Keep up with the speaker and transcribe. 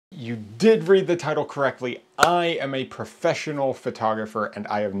you did read the title correctly. I am a professional photographer and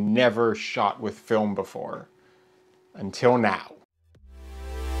I have never shot with film before. Until now.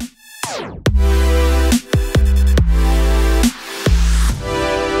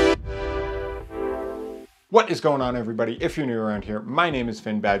 What is going on, everybody? If you're new around here, my name is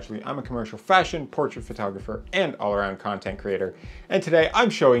Finn Badgley. I'm a commercial fashion, portrait photographer, and all-around content creator. And today I'm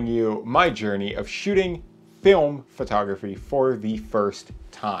showing you my journey of shooting film photography for the first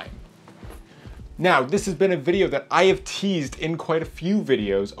time. Now, this has been a video that I have teased in quite a few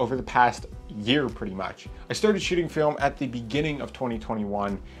videos over the past year, pretty much. I started shooting film at the beginning of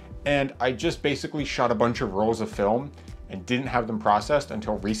 2021, and I just basically shot a bunch of rolls of film and didn't have them processed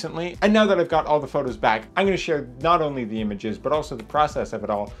until recently. And now that I've got all the photos back, I'm gonna share not only the images, but also the process of it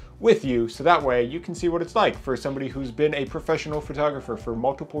all with you, so that way you can see what it's like for somebody who's been a professional photographer for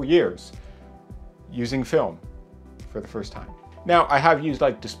multiple years using film for the first time. Now, I have used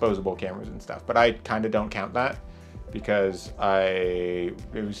like disposable cameras and stuff, but I kind of don't count that because it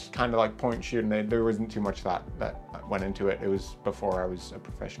was kind of like point shooting. There wasn't too much thought that went into it. It was before I was a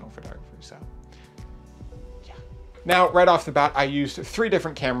professional photographer, so. Now, right off the bat, I used 3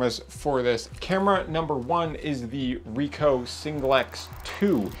 different cameras for this. Camera number 1 is the Ricoh Singlex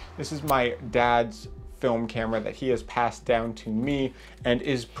 2. This is my dad's film camera that he has passed down to me and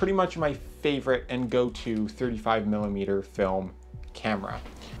is pretty much my favorite and go-to 35mm film camera.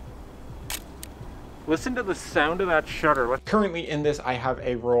 Listen to the sound of that shutter. Currently in this, I have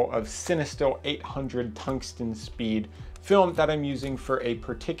a roll of Cinestill 800 tungsten speed film that I'm using for a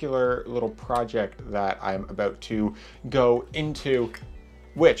particular little project that I'm about to go into,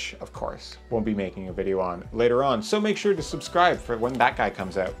 which of course we'll be making a video on later on. So make sure to subscribe for when that guy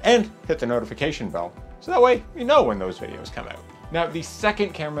comes out and hit the notification bell, so that way you know when those videos come out. Now, the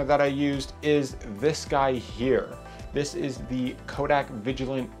second camera that I used is this guy here. This is the Kodak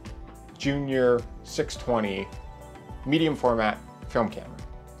Vigilant Junior 620 medium format film camera.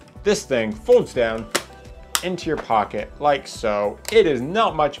 This thing folds down into your pocket like so. It is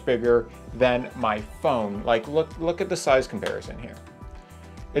not much bigger than my phone. Like, look at the size comparison here.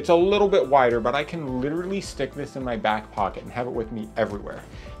 It's a little bit wider, but I can literally stick this in my back pocket and have it with me everywhere.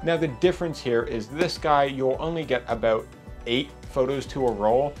 Now, the difference here is this guy, you'll only get about 8 photos to a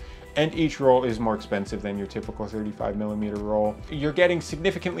roll, and each roll is more expensive than your typical 35mm roll. You're getting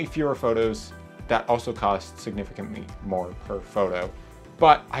significantly fewer photos that also cost significantly more per photo.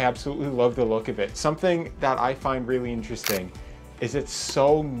 But I absolutely love the look of it. Something that I find really interesting is it's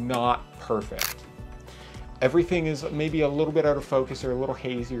so not perfect. Everything is maybe a little bit out of focus or a little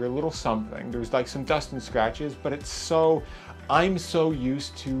hazy or a little something. There's like some dust and scratches, but it's so, I'm so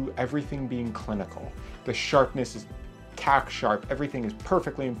used to everything being clinical. The sharpness is tack sharp, everything is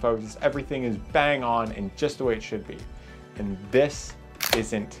perfectly in focus, everything is bang on and just the way it should be. And this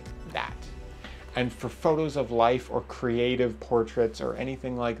isn't that. And for photos of life or creative portraits or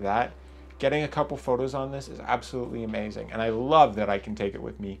anything like that, getting a couple photos on this is absolutely amazing. And I love that I can take it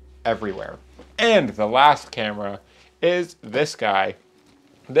with me everywhere. And the last camera is this guy.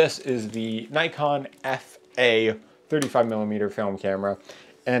 This is the Nikon FA 35mm film camera.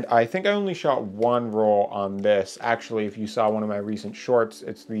 And I think I only shot 1 roll on this. Actually, if you saw one of my recent shorts,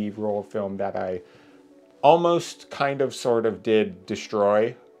 it's the roll of film that I almost kind of sort of did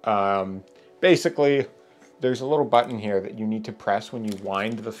destroy. Basically, there's a little button here that you need to press when you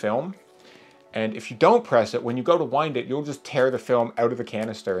wind the film. And if you don't press it, when you go to wind it, you'll just tear the film out of the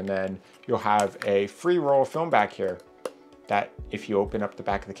canister, and then you'll have a free roll of film back here that, if you open up the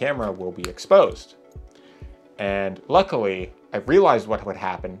back of the camera, will be exposed. And luckily, I realized what would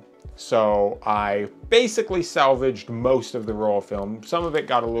happen. So I basically salvaged most of the roll of film. Some of it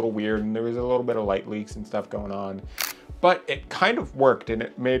got a little weird and there was a little bit of light leaks and stuff going on, but it kind of worked and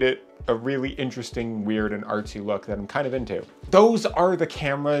it made it a really interesting, weird, and artsy look that I'm kind of into. Those are the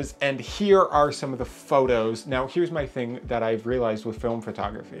cameras, and here are some of the photos. Now, here's my thing that I've realized with film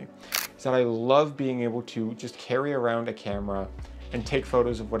photography, is that I love being able to just carry around a camera and take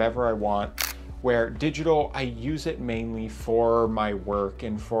photos of whatever I want, where digital, I use it mainly for my work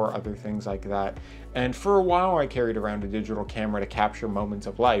and for other things like that. And for a while, I carried around a digital camera to capture moments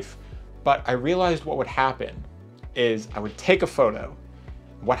of life, but I realized what would happen is I would take a photo.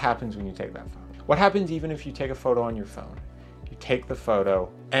 What happens when you take that photo? What happens even if you take a photo on your phone? You take the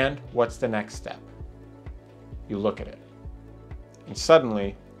photo, and what's the next step? You look at it. And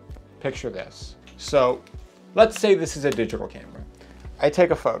suddenly, picture this. So, let's say this is a digital camera. I take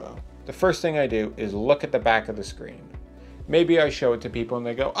a photo. The first thing I do is look at the back of the screen. Maybe I show it to people and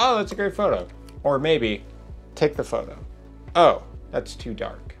they go, oh, that's a great photo. Or maybe, take the photo. Oh, that's too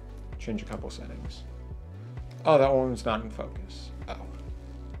dark. Change a couple settings. Oh, that one's not in focus. Oh.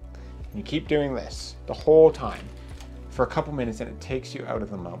 You keep doing this the whole time for a couple minutes and it takes you out of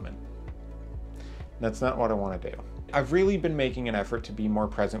the moment. That's not what I want to do. I've really been making an effort to be more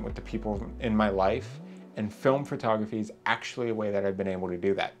present with the people in my life, and film photography is actually a way that I've been able to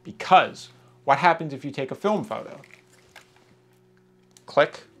do that. Because what happens if you take a film photo?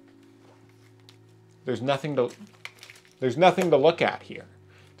 Click. There's nothing to look at here.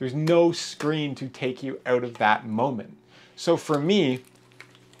 There's no screen to take you out of that moment. So for me,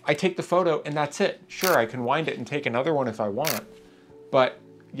 I take the photo and that's it. Sure, I can wind it and take another one if I want, but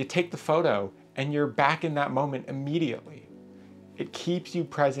you take the photo and you're back in that moment immediately. It keeps you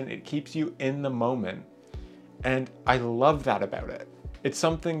present, it keeps you in the moment. And I love that about it. It's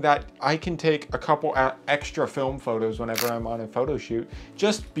something that I can take a couple extra film photos whenever I'm on a photo shoot,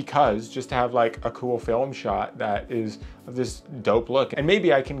 just to have like a cool film shot that is of this dope look. And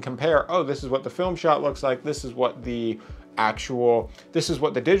maybe I can compare, oh, this is what the film shot looks like, this is what the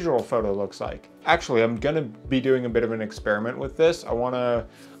digital photo looks like. Actually, I'm gonna be doing a bit of an experiment with this. I've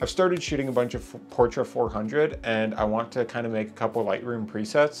started shooting a bunch of Portra 400 and I want to kind of make a couple Lightroom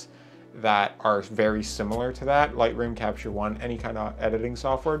presets that are very similar to that. Lightroom, Capture One, any kind of editing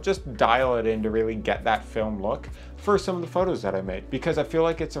software, just dial it in to really get that film look for some of the photos that I make, because I feel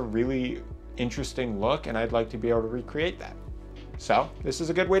like it's a really interesting look and I'd like to be able to recreate that. So this is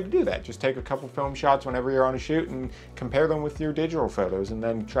a good way to do that. Just take a couple film shots whenever you're on a shoot and compare them with your digital photos and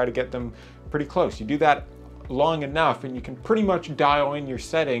then try to get them pretty close. You do that long enough and you can pretty much dial in your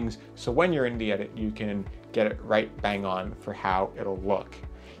settings so when you're in the edit, you can get it right bang on for how it'll look.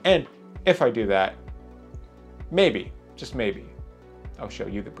 And if I do that, maybe, just maybe, I'll show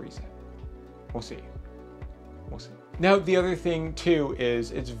you the preset. We'll see. We'll see. Now, the other thing too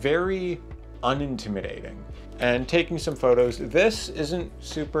is it's very unintimidating. And taking some photos, this isn't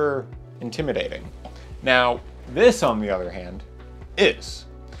super intimidating. Now, this on the other hand is.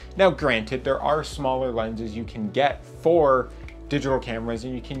 Now, granted, there are smaller lenses you can get for digital cameras,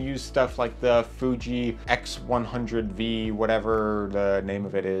 and you can use stuff like the Fuji X100V, whatever the name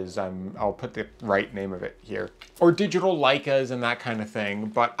of it is. I'll put the right name of it here. Or digital Leicas and that kind of thing.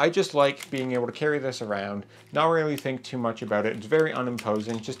 But I just like being able to carry this around, not really think too much about it. It's very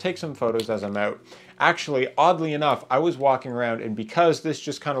unimposing. Just take some photos as I'm out. Actually, oddly enough, I was walking around, and because this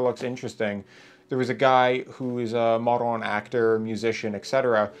just kind of looks interesting, there was a guy who is a model and actor, musician,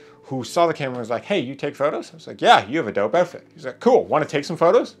 etc., who saw the camera and was like, hey, you take photos? I was like, yeah, you have a dope outfit. He's like, cool, want to take some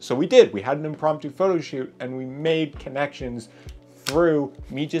photos? So we did. We had an impromptu photo shoot and we made connections through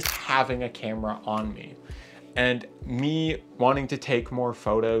me just having a camera on me. And me wanting to take more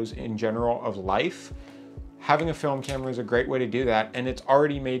photos in general of life, having a film camera is a great way to do that. And it's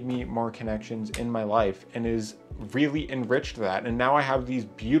already made me more connections in my life and is really enriched that. And now I have these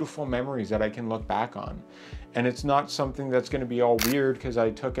beautiful memories that I can look back on. And it's not something that's going to be all weird because I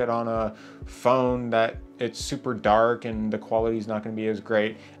took it on a phone that it's super dark and the quality is not going to be as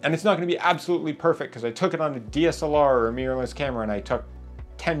great. And it's not going to be absolutely perfect because I took it on a DSLR or a mirrorless camera and I took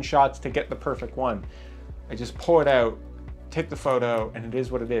 10 shots to get the perfect one. I just pull it out, take the photo, and it is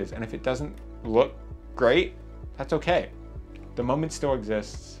what it is. And if it doesn't look great, that's okay. The moment still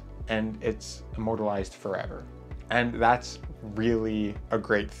exists and it's immortalized forever. And that's really a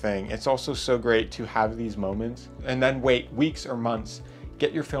great thing. It's also so great to have these moments and then wait weeks or months,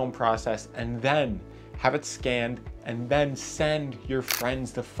 get your film processed, and then have it scanned, and then send your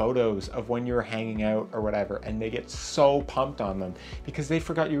friends the photos of when you were hanging out or whatever. And they get so pumped on them because they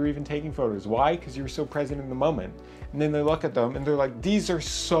forgot you were even taking photos. Why? Because you were so present in the moment. And then they look at them and they're like, these are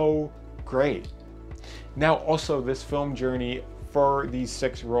so great. Now, also this film journey for these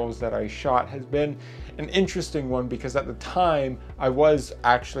 6 rolls that I shot has been an interesting one because at the time I was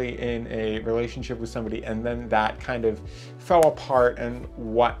actually in a relationship with somebody and then that kind of fell apart and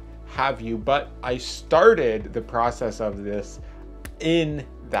what have you. But I started the process of this in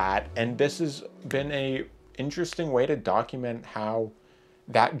that, and this has been a interesting way to document how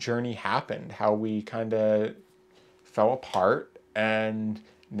that journey happened, how we kind of fell apart and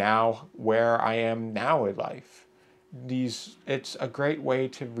now where I am now in life. It's a great way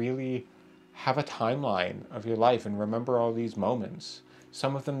to really have a timeline of your life and remember all these moments.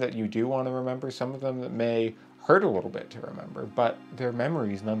 Some of them that you do want to remember, some of them that may hurt a little bit to remember, but they're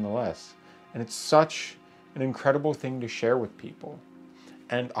memories nonetheless. And it's such an incredible thing to share with people.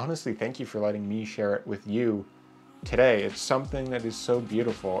 And honestly, thank you for letting me share it with you today. It's something that is so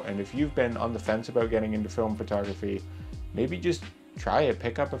beautiful. And if you've been on the fence about getting into film photography, maybe just try it.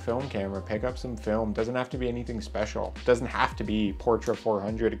 Pick up a film camera, pick up some film. Doesn't have to be anything special. Doesn't have to be Portra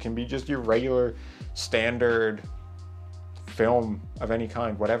 400. It can be just your regular standard film of any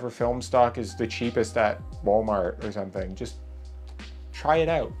kind. Whatever film stock is the cheapest at Walmart or something. Just try it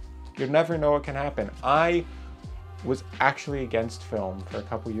out. You never know what can happen. I was actually against film for a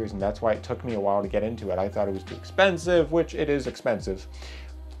couple years, and that's why it took me a while to get into it. I thought it was too expensive, which it is expensive.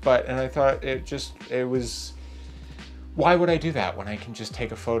 And I thought it was, why would I do that when I can just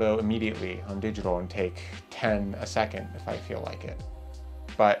take a photo immediately on digital and take 10 a second if I feel like it?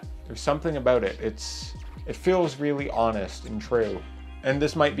 But there's something about it. It feels really honest and true. And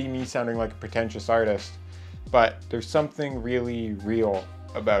this might be me sounding like a pretentious artist, but there's something really real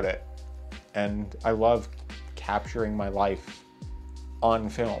about it. And I love capturing my life on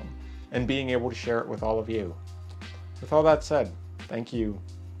film and being able to share it with all of you. With all that said, thank you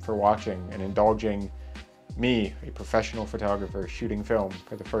for watching and indulging me, a professional photographer, shooting film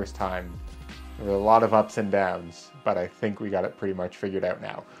for the first time. There were a lot of ups and downs, but I think we got it pretty much figured out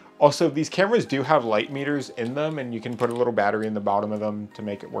now. Also, these cameras do have light meters in them, and you can put a little battery in the bottom of them to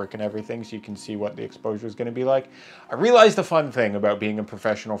make it work and everything, so you can see what the exposure is going to be like. I realized the fun thing about being a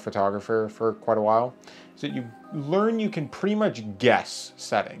professional photographer for quite a while is that you learn you can pretty much guess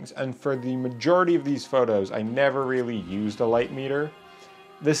settings. And for the majority of these photos, I never really used a light meter.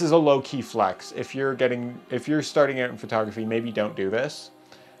 This is a low-key flex. If you're starting out in photography, maybe don't do this.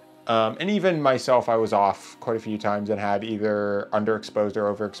 And even myself, I was off quite a few times and had either underexposed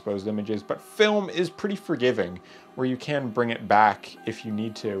or overexposed images, but film is pretty forgiving where you can bring it back if you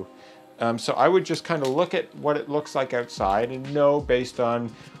need to. So I would just kind of look at what it looks like outside and know based on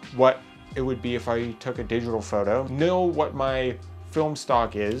what it would be if I took a digital photo, know what my film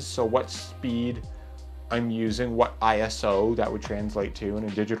stock is, so what speed I'm using, what ISO that would translate to in a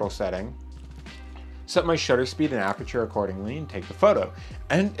digital setting. Set my shutter speed and aperture accordingly and take the photo.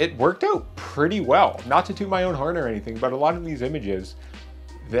 And it worked out pretty well. Not to toot my own horn or anything, but a lot of these images,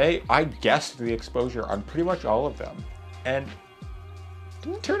 I guessed the exposure on pretty much all of them. And it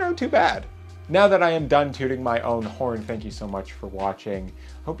didn't turn out too bad. Now that I am done tooting my own horn, thank you so much for watching.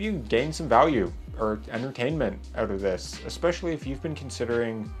 Hope you gained some value or entertainment out of this, especially if you've been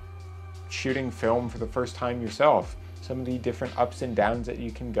considering shooting film for the first time yourself. Some of the different ups and downs that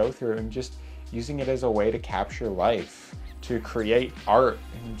you can go through and just using it as a way to capture life, to create art,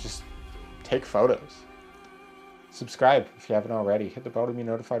 and just take photos. Subscribe if you haven't already. Hit the bell to be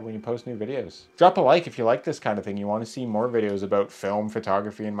notified when you post new videos. Drop a like if you like this kind of thing. You want to see more videos about film,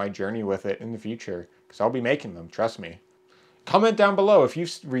 photography, and my journey with it in the future, because I'll be making them, trust me. Comment down below if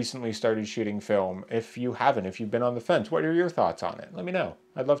you've recently started shooting film. If you haven't, if you've been on the fence, what are your thoughts on it? Let me know.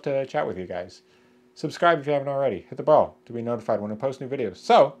 I'd love to chat with you guys. Subscribe if you haven't already. Hit the bell to be notified when I post new videos,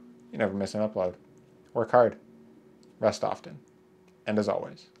 so you never miss an upload. Work hard, rest often, and as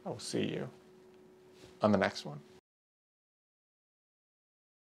always, I will see you on the next one.